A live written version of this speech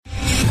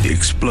The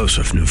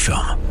explosive new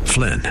film,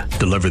 Flynn,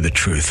 deliver the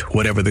truth,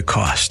 whatever the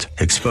cost,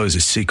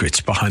 exposes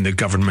secrets behind the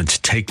government's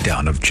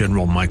takedown of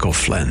General Michael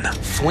Flynn.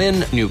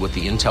 Flynn knew what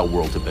the intel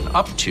world had been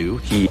up to.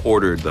 He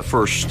ordered the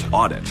first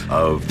audit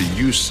of the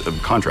use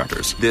of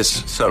contractors.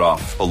 This set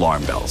off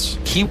alarm bells.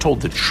 He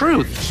told the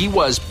truth. He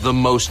was the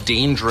most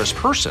dangerous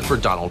person for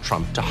Donald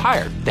Trump to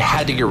hire. They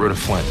had to get rid of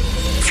Flynn.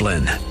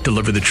 Flynn,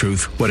 deliver the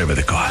truth, whatever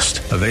the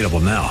cost. Available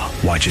now.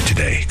 Watch it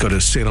today. Go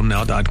to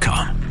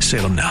salemnow.com.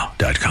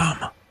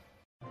 salemnow.com.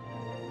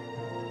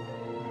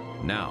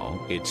 Now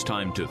it's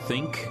time to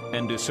think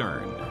and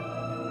discern.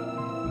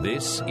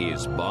 This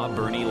is Bob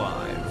Burney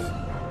Live.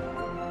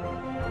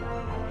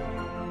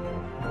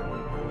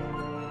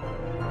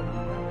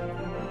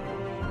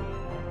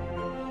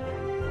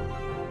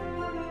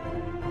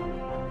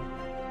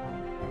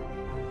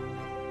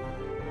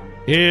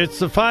 It's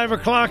the 5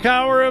 o'clock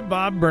hour of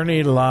Bob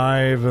Burney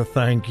Live.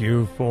 Thank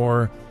you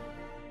for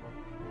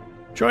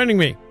joining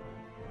me.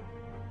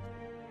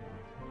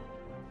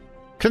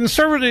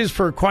 Conservatives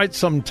for quite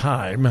some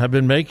time have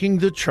been making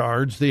the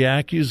charge, the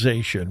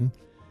accusation,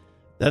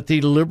 that the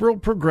liberal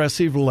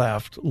progressive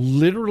left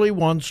literally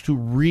wants to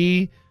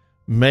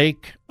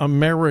remake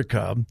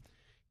America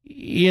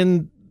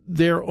in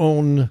their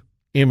own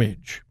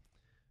image.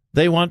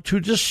 They want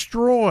to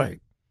destroy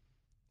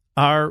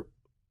our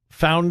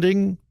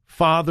founding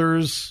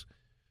fathers'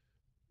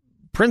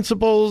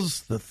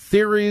 principles, the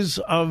theories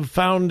of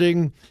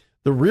founding,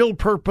 the real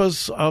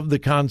purpose of the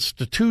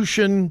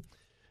Constitution.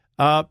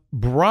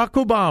 Barack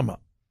Obama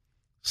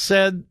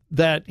said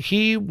that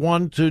he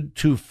wanted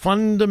to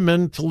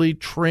fundamentally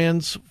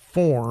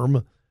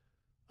transform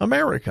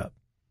America.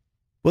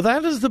 Well,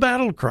 that is the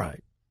battle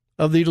cry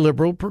of the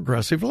liberal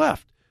progressive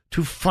left,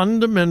 to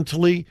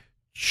fundamentally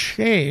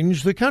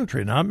change the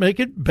country, not make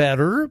it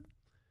better,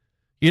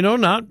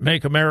 not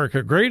make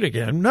America great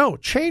again. No,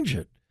 change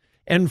it.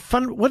 And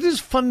what does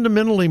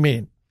fundamentally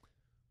mean?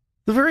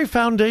 The very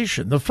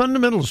foundation, the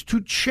fundamentals,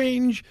 to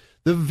change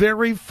the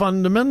very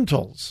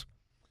fundamentals.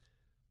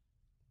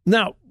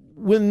 Now,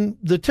 when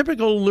the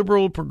typical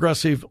liberal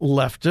progressive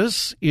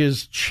leftist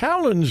is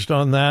challenged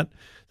on that,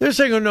 they're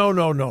saying, oh,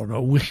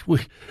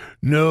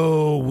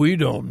 no, we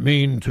don't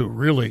mean to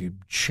really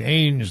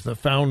change the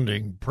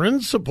founding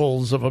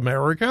principles of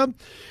America.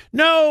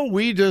 No,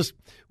 we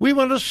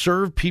want to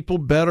serve people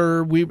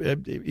better.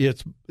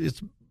 It's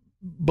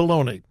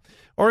baloney.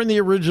 Or in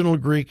the original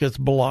Greek, it's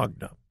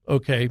bologna,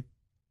 okay?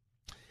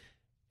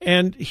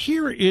 And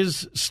here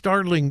is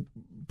startling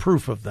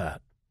proof of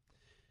that.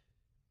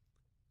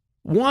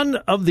 One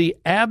of the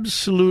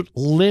absolute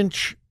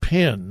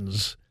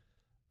linchpins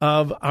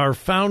of our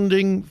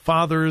founding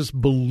fathers'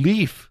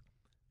 belief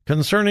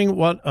concerning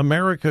what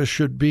America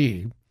should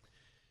be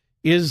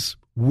is,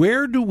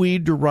 where do we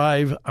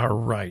derive our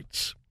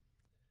rights?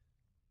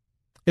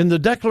 In the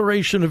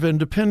Declaration of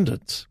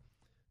Independence,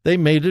 they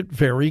made it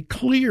very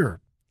clear.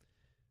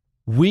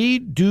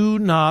 We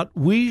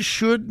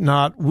should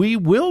not, we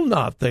will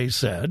not, they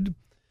said,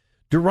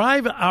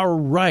 derive our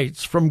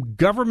rights from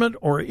government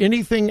or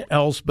anything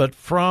else but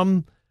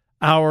from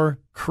our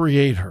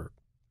Creator.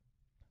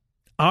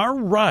 Our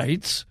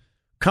rights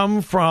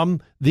come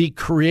from the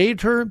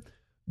Creator,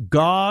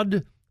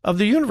 God of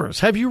the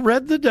universe. Have you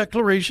read the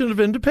Declaration of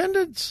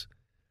Independence?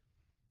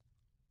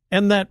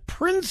 And that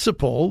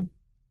principle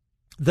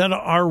that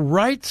our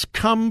rights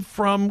come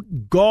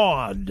from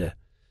God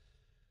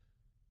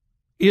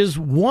is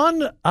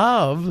one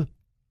of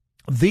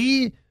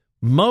the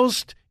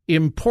most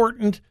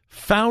important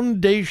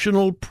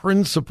foundational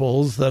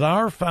principles that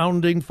our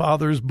founding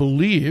fathers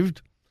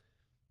believed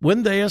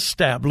when they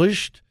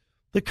established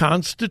the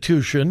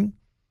Constitution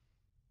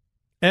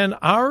and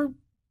our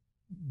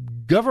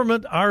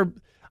government, our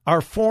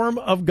form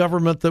of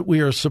government that we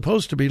are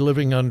supposed to be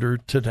living under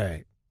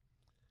today.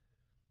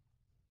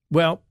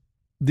 Well,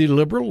 the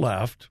liberal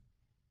left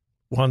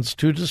wants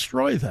to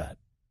destroy that.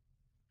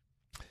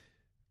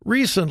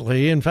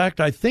 Recently, in fact,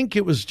 I think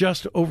it was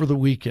just over the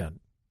weekend,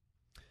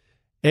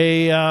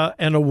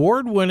 an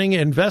award-winning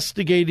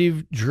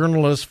investigative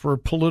journalist for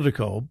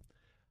Politico,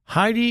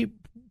 Heidi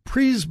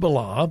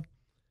Przybyla,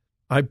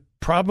 I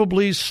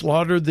probably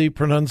slaughtered the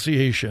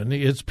pronunciation.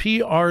 It's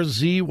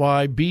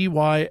Przybyla.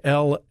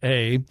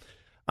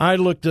 I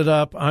looked it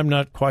up. I'm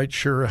not quite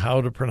sure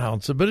how to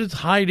pronounce it, but it's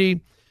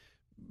Heidi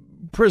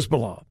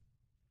Przybyla.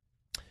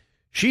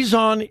 She's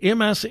on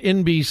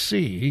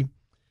MSNBC,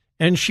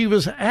 and she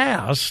was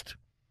asked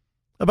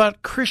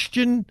about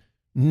Christian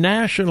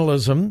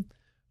nationalism,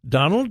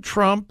 Donald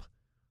Trump,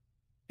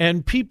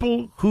 and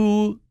people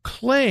who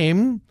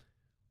claim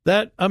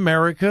that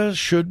America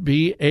should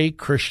be a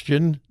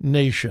Christian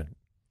nation.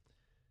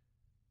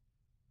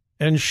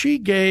 And she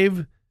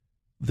gave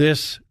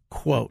this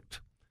quote.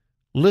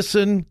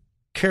 Listen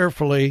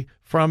carefully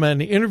from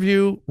an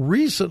interview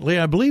recently,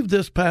 I believe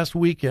this past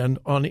weekend,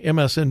 on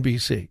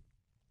MSNBC.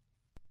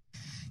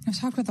 I've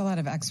talked with a lot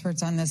of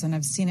experts on this, and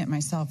I've seen it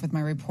myself with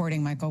my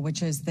reporting, Michael,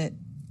 which is that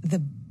the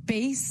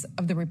base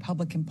of the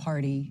Republican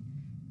Party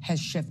has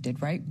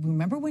shifted, right?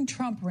 Remember when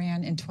Trump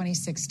ran in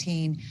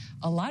 2016,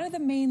 a lot of the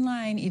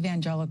mainline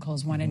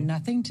evangelicals wanted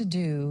nothing to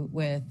do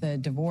with the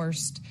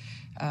divorced,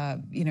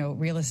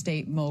 real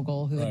estate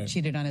mogul who had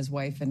cheated on his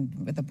wife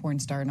and with a porn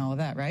star and all of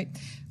that, right?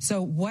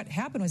 So what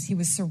happened was he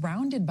was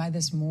surrounded by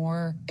this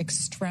more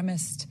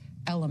extremist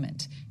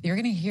element. You're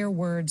going to hear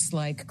words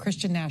like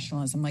Christian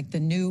nationalism, like the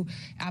New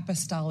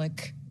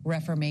Apostolic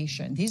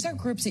Reformation. These are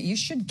groups that you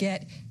should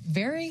get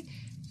very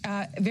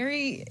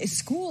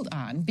schooled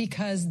on,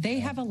 because they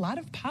have a lot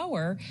of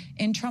power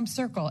in Trump's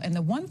circle. And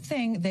the one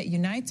thing that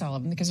unites all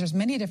of them, because there's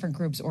many different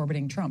groups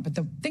orbiting Trump, but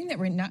the thing that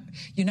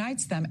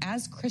unites them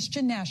as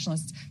Christian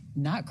nationalists,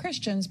 not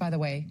Christians, by the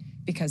way,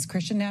 because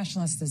Christian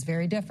nationalists is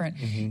very different,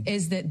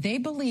 is that they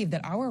believe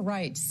that our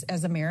rights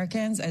as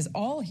Americans, as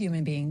all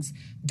human beings,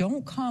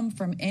 don't come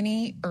from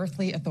any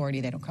earthly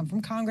authority. They don't come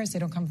from Congress. They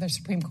don't come from the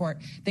Supreme Court.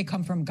 They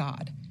come from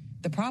God.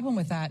 The problem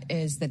with that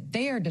is that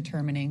they are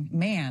determining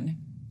men,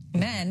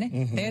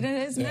 it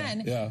is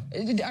men,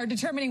 are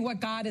determining what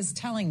God is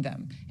telling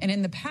them. And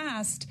in the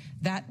past,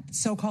 that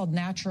so-called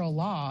natural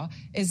law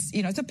is,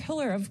 it's a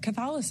pillar of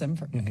Catholicism.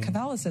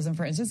 Catholicism,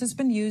 for instance, it's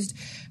been used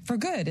for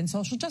good in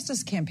social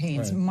justice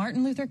campaigns. Right.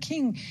 Martin Luther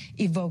King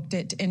evoked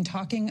it in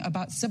talking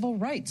about civil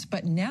rights.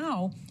 But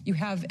now you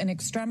have an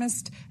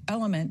extremist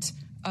element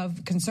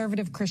of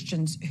conservative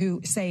Christians who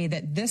say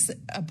that this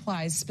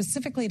applies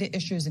specifically to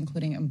issues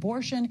including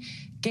abortion,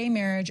 gay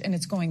marriage, and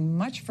it's going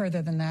much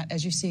further than that,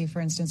 as you see, for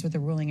instance, with the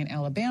ruling in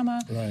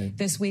Alabama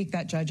this week.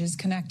 That judge is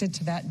connected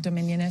to that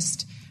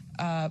dominionist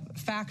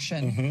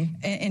faction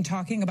in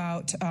talking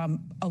about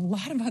a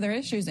lot of other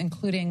issues,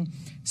 including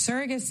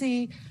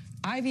surrogacy,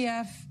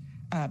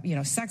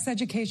 IVF, sex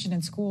education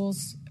in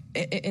schools.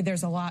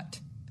 There's a lot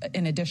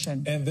in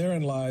addition. And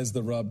therein lies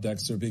the rub,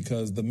 Dexter,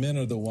 because the men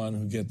are the one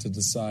who get to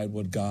decide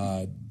what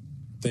God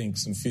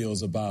thinks and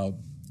feels about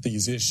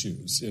these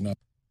issues,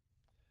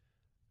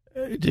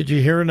 Did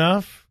you hear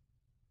enough?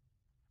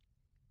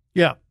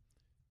 Yeah.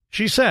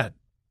 She said,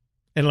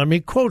 and let me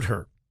quote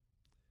her,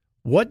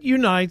 "What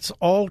unites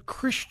all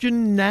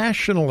Christian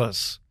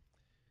nationalists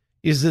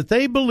is that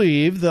they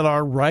believe that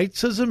our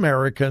rights as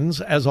Americans,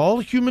 as all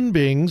human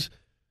beings,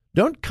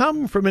 don't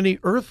come from any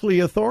earthly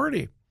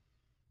authority.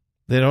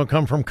 They don't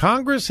come from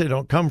Congress. They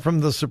don't come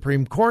from the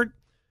Supreme Court.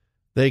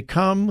 They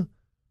come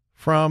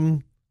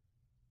from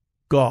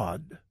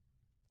God."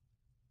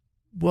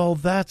 Well,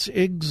 that's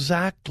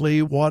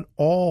exactly what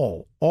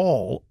all,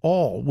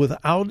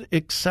 without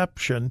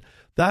exception,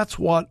 that's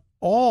what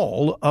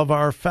all of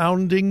our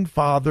founding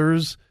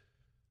fathers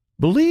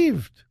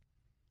believed.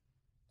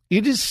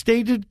 It is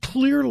stated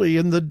clearly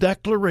in the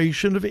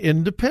Declaration of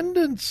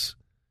Independence.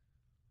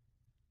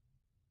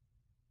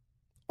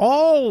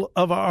 All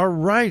of our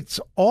rights,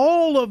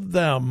 all of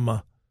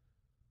them,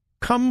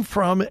 come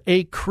from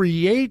a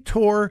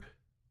creator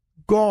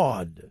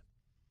God.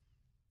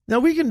 Now,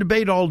 we can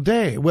debate all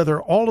day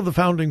whether all of the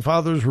founding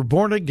fathers were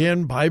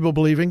born-again,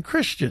 Bible-believing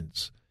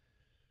Christians.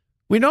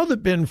 We know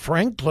that Ben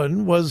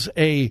Franklin was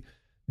a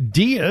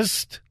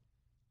deist,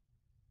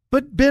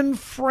 but Ben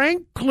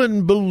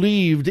Franklin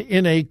believed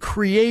in a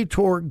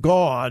creator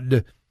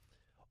God.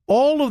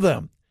 All of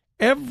them.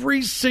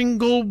 Every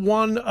single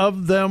one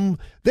of them,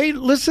 they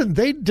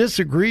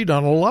disagreed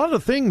on a lot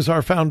of things,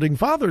 our founding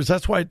fathers.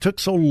 That's why it took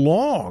so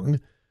long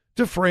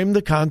to frame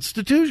the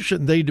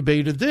Constitution. They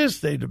debated this,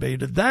 they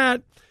debated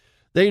that,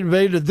 they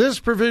debated this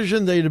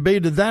provision, they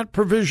debated that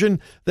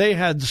provision. They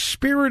had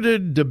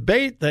spirited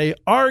debate, they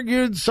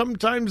argued,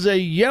 sometimes they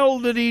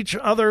yelled at each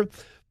other,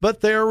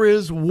 but there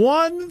is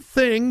one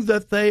thing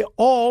that they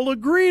all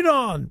agreed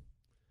on.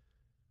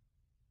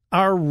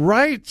 Our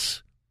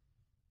rights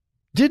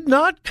did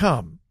not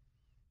come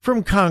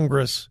from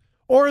Congress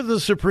or the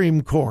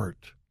Supreme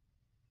Court.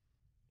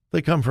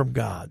 They come from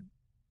God.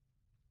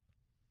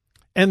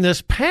 And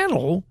this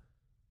panel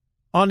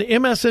on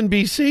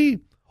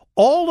MSNBC,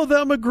 all of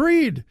them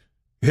agreed,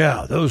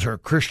 yeah, those are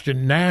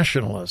Christian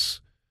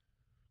nationalists.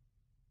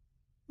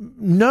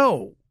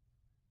 No,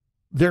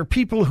 they're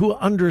people who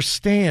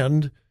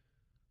understand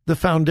the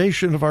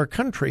foundation of our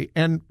country.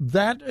 And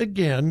that,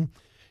 again,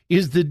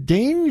 is the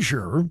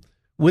danger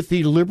with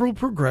the liberal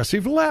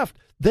progressive left.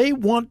 They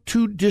want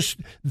to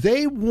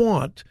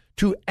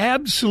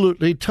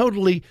absolutely,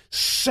 totally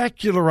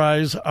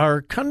secularize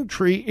our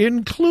country,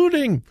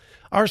 including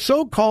our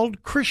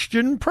so-called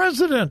Christian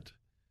president,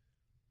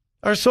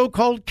 our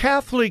so-called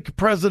Catholic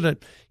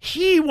president.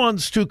 He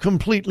wants to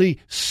completely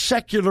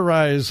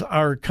secularize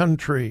our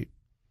country.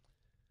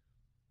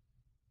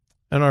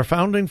 And our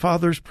founding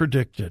fathers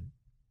predicted,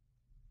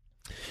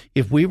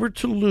 if we were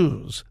to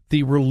lose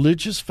the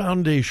religious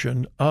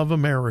foundation of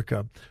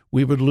America,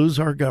 we would lose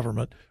our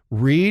government.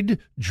 Read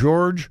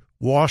George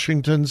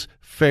Washington's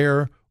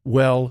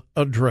farewell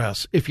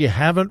address. If you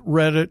haven't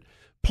read it,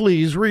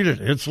 please read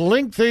it. It's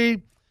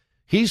lengthy.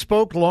 He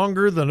spoke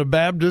longer than a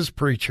Baptist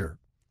preacher.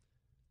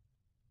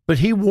 But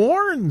he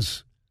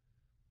warns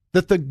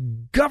that the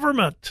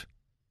government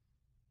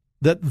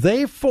that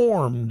they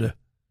formed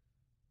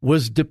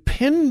was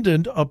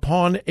dependent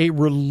upon a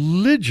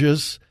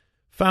religious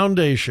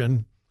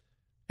foundation,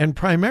 and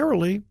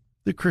primarily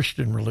the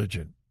Christian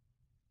religion.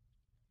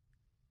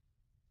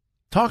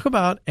 Talk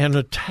about an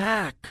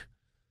attack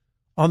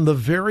on the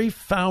very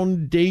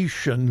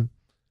foundation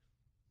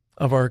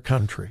of our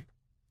country.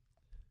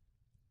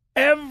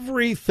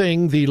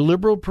 Everything the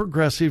liberal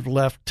progressive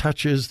left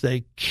touches,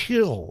 they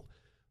kill,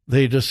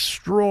 they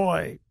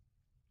destroy.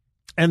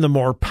 And the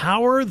more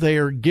power they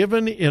are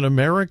given in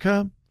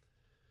America,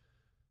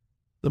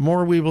 the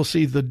more we will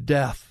see the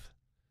death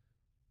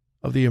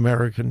of the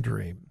American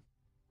dream.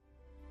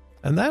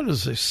 And that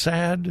is a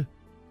sad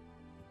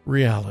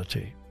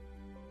reality.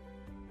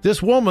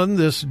 This woman,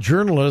 this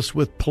journalist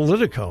with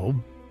Politico,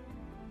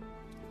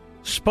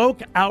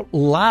 spoke out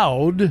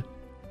loud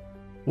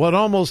what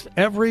almost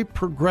every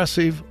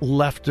progressive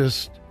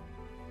leftist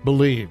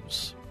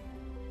believes.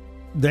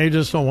 They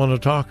just don't want to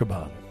talk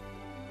about it.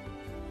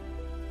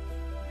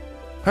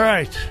 All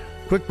right,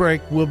 quick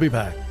break. We'll be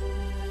back.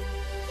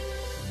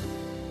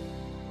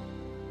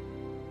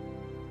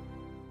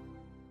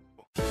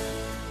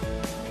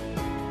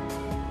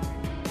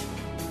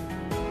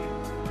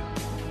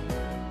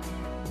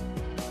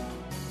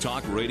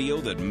 Talk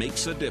radio that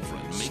makes a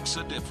difference. Makes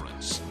a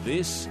difference.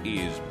 This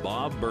is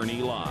Bob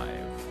Burney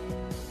Live.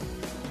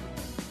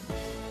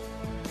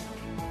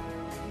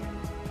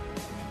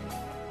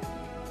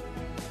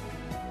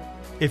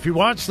 If you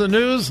watch the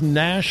news,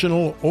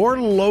 national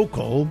or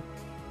local,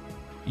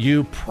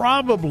 you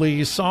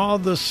probably saw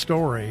the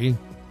story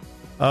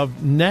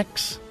of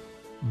Nex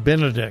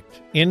Benedict.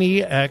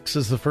 N-E-X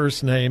is the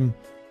first name,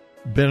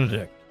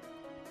 Benedict.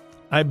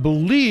 I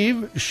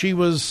believe she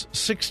was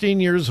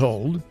 16 years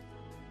old.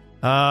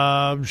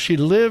 She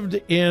lived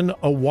in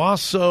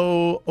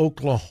Owasso,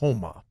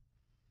 Oklahoma.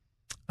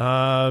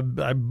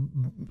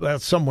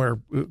 That's somewhere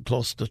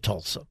close to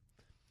Tulsa.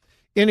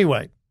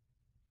 Anyway,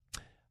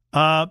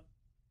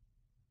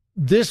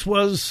 this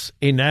was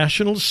a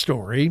national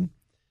story,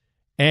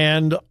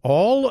 and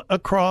all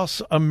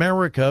across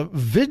America,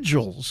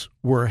 vigils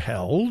were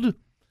held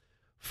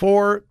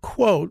for,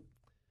 quote,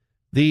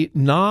 the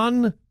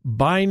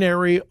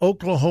non-binary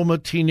Oklahoma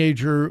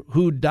teenager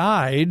who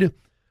died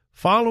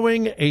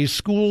following a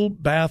school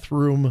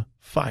bathroom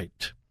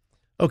fight.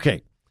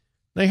 Okay,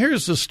 now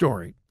here's the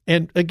story.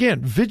 And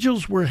again,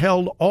 vigils were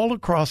held all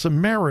across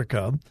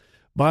America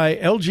by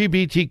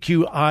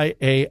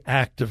LGBTQIA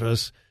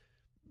activists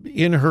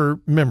in her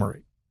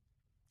memory.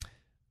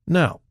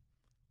 Now,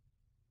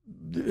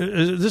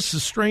 this is a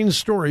strange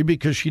story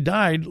because she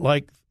died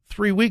like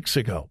 3 weeks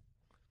ago.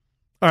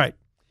 All right.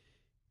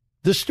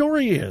 The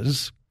story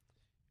is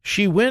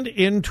she went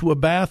into a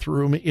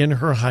bathroom in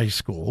her high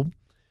school.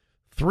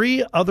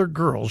 3 other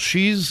girls.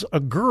 She's a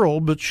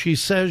girl, but she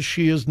says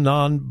she is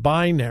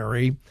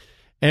non-binary,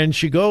 and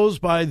she goes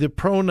by the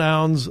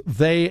pronouns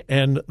they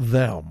and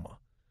them.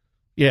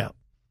 Yeah.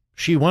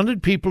 She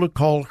wanted people to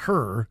call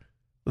her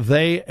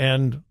they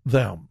and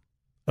them.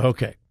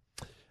 Okay.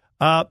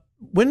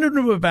 Went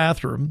into a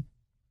bathroom.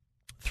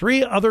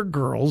 3 other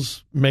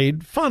girls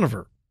made fun of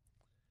her.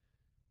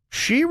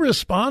 She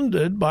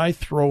responded by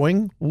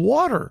throwing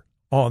water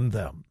on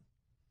them.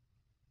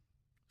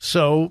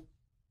 So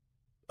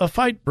a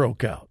fight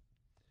broke out.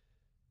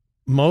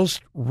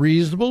 Most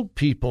reasonable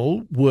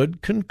people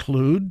would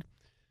conclude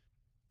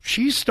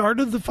she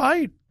started the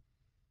fight.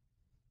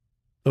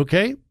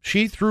 Okay?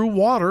 She threw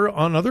water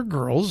on other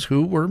girls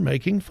who were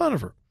making fun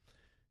of her.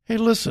 Hey,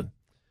 listen,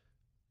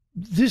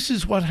 this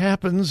is what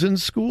happens in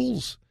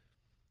schools.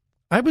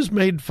 I was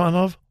made fun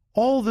of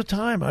all the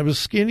time. I was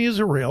skinny as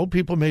a rail.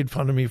 People made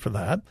fun of me for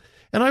that.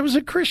 And I was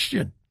a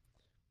Christian.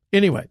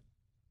 Anyway,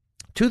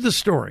 to the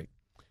story.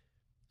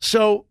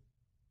 So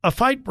a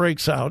fight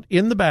breaks out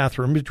in the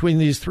bathroom between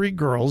these 3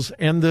 girls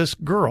and this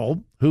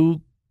girl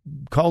who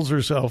calls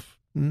herself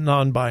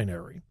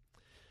non-binary.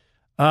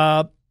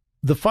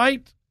 The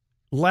fight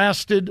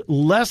lasted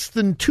less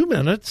than 2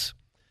 minutes.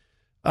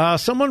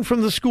 Someone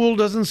from the school,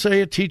 doesn't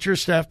say a teacher,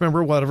 staff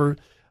member, whatever,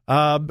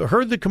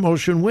 heard the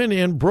commotion, went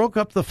in, broke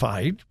up the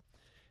fight,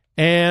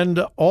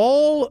 and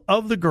all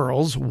of the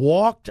girls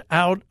walked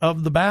out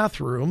of the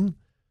bathroom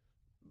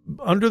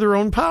under their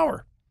own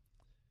power.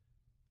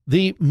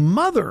 The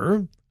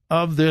mother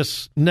of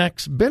this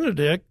Nex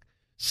Benedict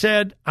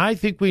said, I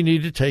think we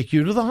need to take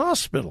you to the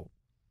hospital.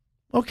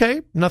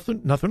 Okay,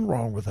 nothing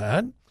wrong with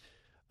that.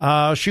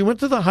 She went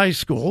to the high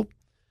school,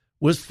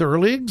 was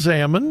thoroughly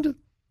examined,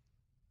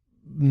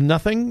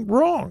 nothing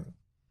wrong.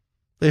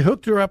 They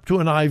hooked her up to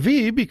an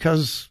IV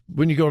because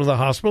when you go to the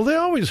hospital, they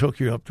always hook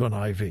you up to an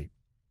IV.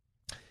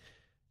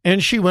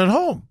 And she went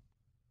home.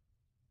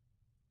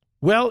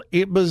 Well,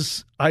 it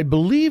was, I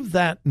believe,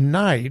 that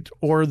night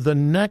or the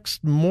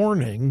next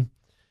morning,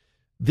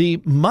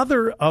 the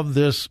mother of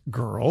this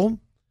girl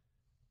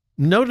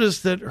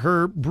noticed that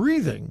her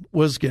breathing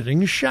was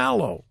getting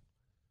shallow.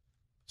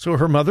 So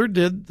her mother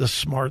did the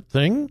smart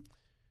thing.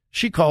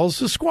 She calls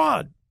the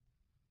squad.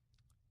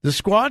 The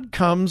squad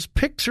comes,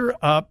 picks her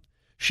up.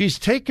 She's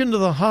taken to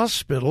the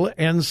hospital,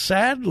 and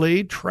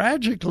sadly,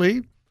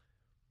 tragically,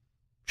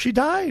 she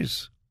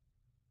dies.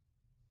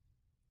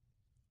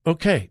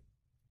 Okay.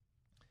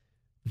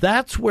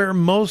 That's where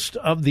most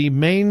of the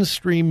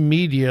mainstream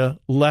media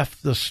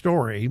left the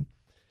story.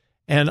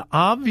 And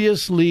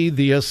obviously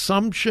the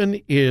assumption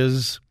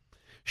is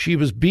she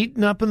was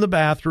beaten up in the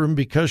bathroom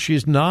because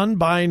she's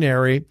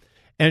non-binary,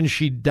 and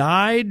she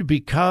died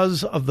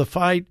because of the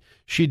fight.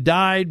 She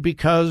died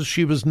because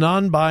she was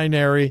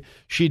non-binary.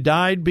 She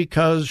died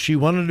because she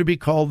wanted to be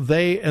called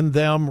they and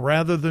them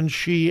rather than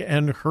she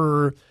and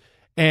her.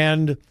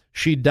 And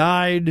she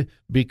died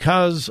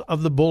because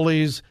of the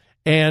bullies.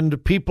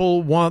 And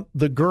people want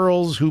the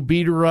girls who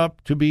beat her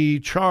up to be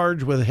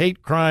charged with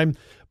hate crime,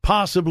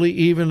 possibly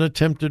even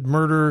attempted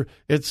murder,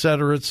 et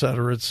cetera, et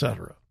cetera, et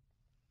cetera.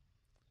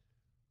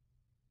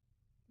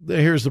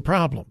 Here's the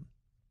problem.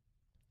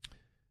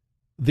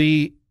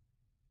 The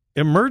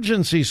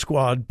emergency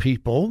squad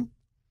people,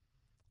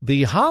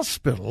 the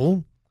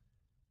hospital,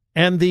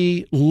 and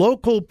the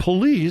local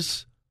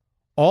police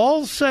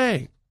all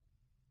say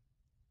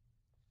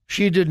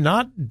she did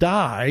not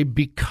die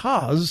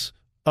because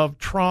of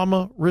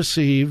trauma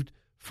received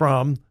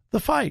from the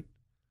fight.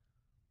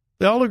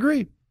 They all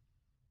agree.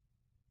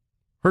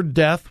 Her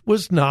death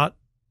was not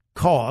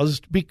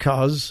caused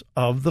because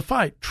of the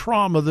fight,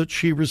 trauma that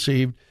she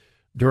received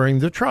during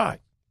the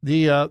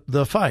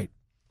fight.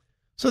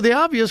 So the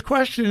obvious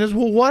question is,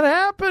 well, what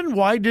happened?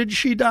 Why did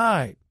she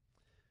die?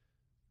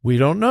 We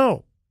don't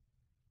know.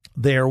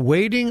 They're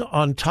waiting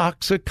on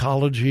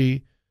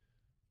toxicology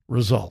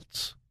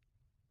results.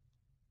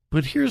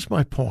 But here's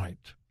my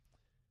point.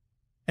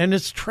 And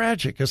it's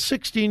tragic. A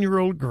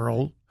 16-year-old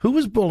girl who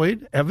was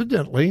bullied,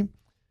 evidently,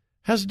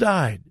 has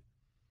died.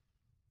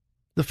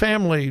 The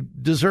family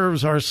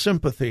deserves our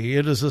sympathy.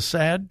 It is a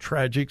sad,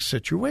 tragic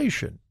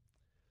situation.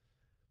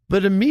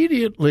 But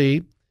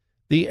immediately,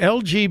 the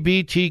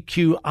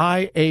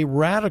LGBTQIA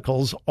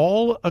radicals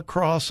all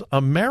across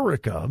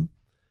America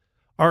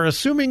are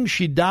assuming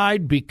she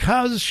died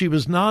because she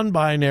was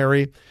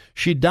non-binary.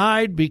 She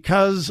died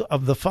because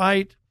of the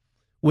fight,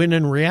 when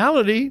in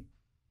reality,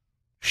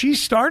 she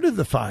started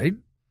the fight.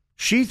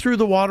 She threw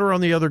the water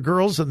on the other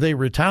girls and they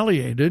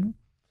retaliated.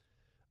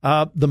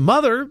 The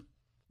mother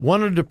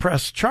wanted to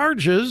press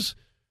charges.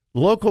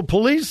 Local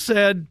police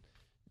said,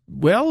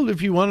 well,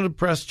 if you wanted to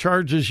press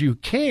charges, you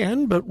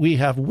can, but we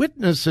have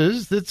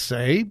witnesses that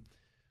say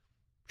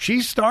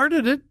she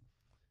started it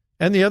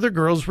and the other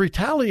girls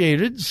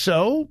retaliated.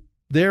 So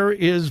there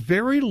is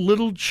very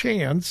little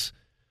chance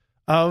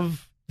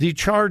of the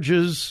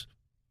charges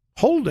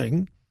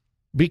holding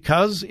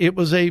because it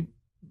was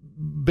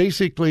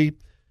basically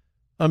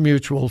a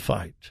mutual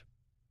fight.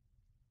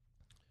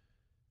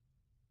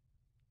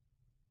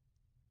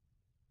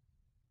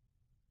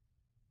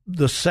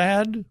 The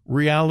sad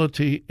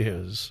reality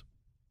is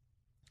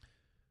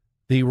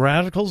the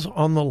radicals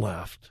on the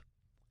left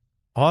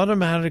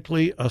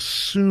automatically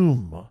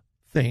assume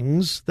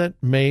things that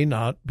may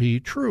not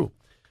be true.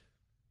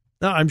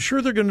 Now, I'm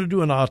sure they're going to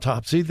do an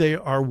autopsy. They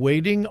are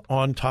waiting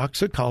on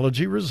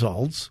toxicology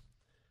results,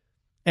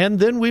 and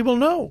then we will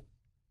know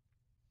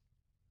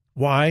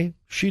why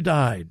she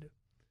died.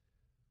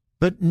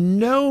 But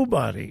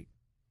nobody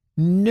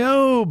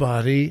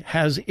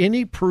has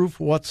any proof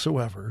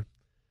whatsoever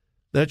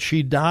that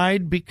she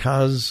died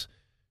because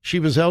she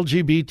was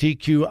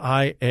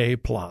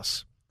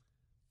LGBTQIA+.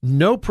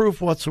 No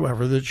proof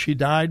whatsoever that she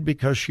died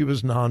because she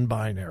was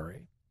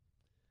non-binary.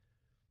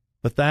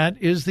 But that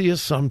is the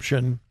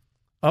assumption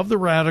of the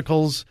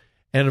radicals,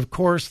 and of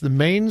course the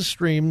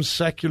mainstream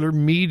secular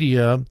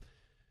media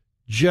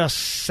just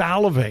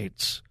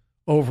salivates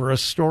over a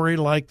story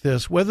like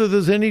this, whether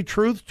there's any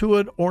truth to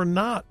it or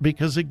not,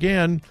 because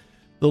again,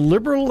 the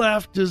liberal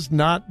left does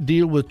not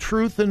deal with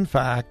truth and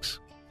facts,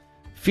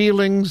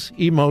 feelings,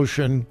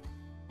 emotion,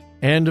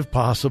 and, if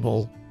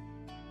possible,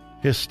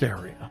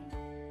 hysteria.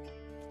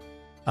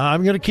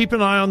 I'm going to keep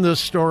an eye on this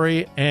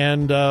story,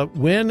 and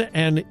when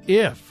and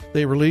if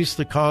they release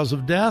the cause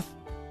of death,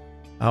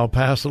 I'll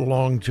pass it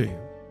along to you.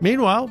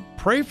 Meanwhile,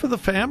 pray for the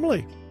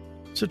family.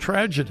 It's a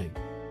tragedy.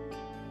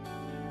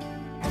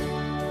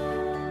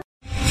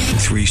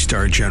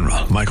 3-star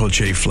General Michael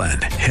J.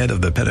 Flynn, head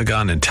of the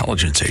Pentagon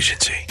Intelligence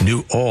Agency,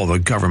 knew all the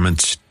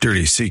government's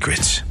dirty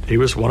secrets. He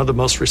was one of the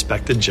most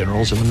respected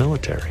generals in the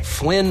military.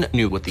 Flynn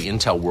knew what the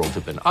intel world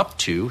had been up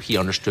to. He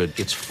understood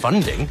its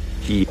funding.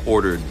 He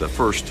ordered the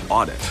first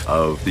audit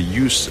of the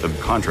use of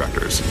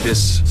contractors.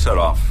 This set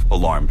off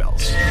alarm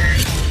bells.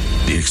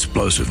 The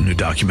explosive new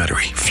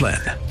documentary,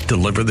 Flynn,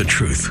 Deliver the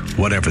Truth,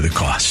 Whatever the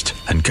Cost,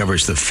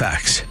 uncovers the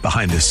facts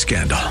behind this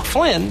scandal.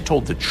 Flynn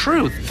told the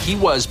truth. He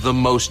was the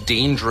most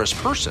dangerous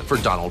person for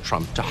Donald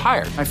Trump to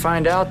hire. I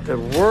find out the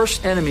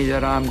worst enemy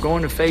that I'm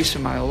going to face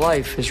in my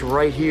life is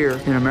right here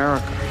in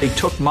America. They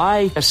took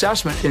my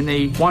assessment and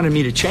they wanted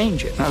me to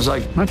change it. And I was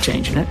like, I'm not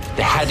changing it.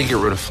 They had to get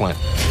rid of Flynn.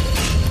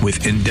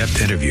 With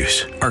in-depth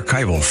interviews,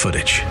 archival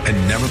footage, and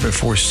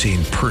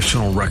never-before-seen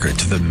personal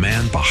records of the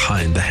man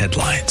behind the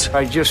headlines.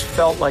 I just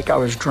felt like I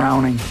was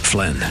drowning.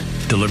 Flynn,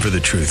 Deliver the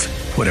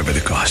Truth, Whatever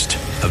the Cost.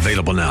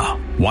 Available now.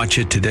 Watch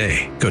it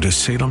today. Go to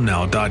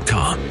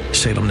salemnow.com.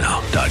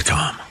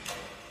 salemnow.com.